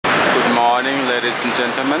morning, ladies and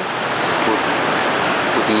gentlemen.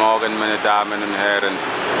 Guten Morgen, meine Damen und Herren.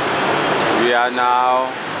 We are now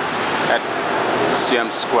at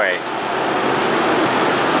Siamsqquare.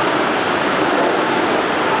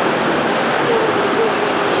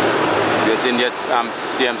 Wir sind jetzt am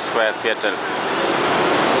Siamsqquare Viertel.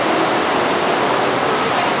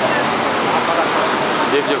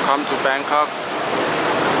 If you come to Bangkok,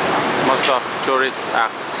 most of tourists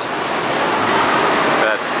ask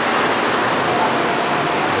that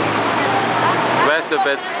where's the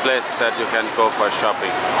best place that you can go for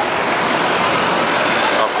shopping.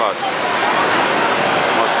 Of course,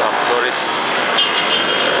 most of tourists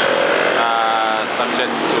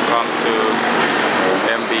suggest to come to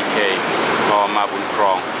MBK or Mabun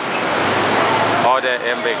Krong or the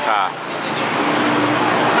MBK.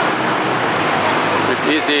 It's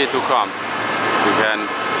easy to come. You can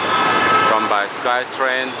come by sky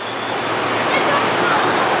train.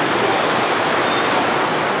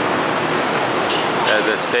 At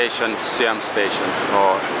the station, Siam Station,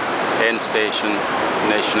 or N Station,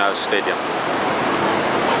 National Stadium.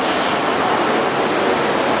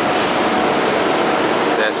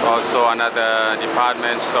 There's also another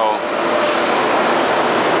department store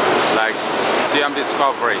like Siam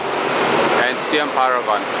Discovery and Siam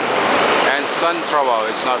Paragon, and Sun Travel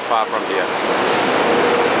is not far from here.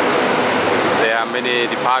 There are many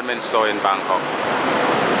department stores in Bangkok,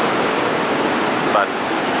 but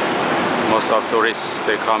most of tourists,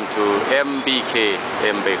 they come to MBK.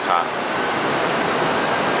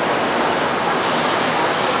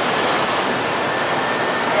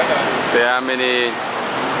 There are many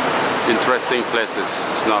interesting places.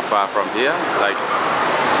 It's not far from here, like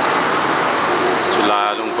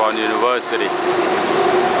Chulalongkorn University,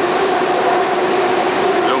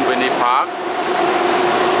 Lumpini Park,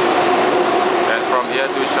 and from here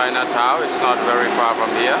to Chinatown, it's not very far from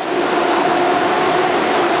here.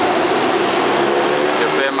 The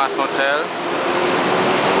famous hotel,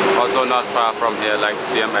 also not far from here, like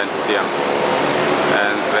Siam and Siam,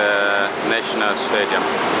 and the National Stadium.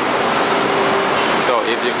 So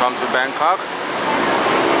if you come to Bangkok,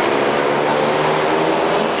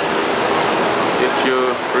 if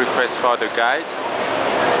you request for the guide,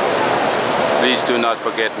 please do not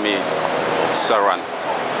forget me, Saran.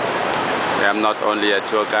 I am not only a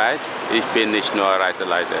tour guide, ich bin nicht nur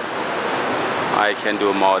Reiseleiter. I can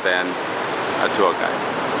do more than a tour guide.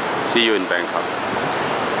 See you in Bangkok.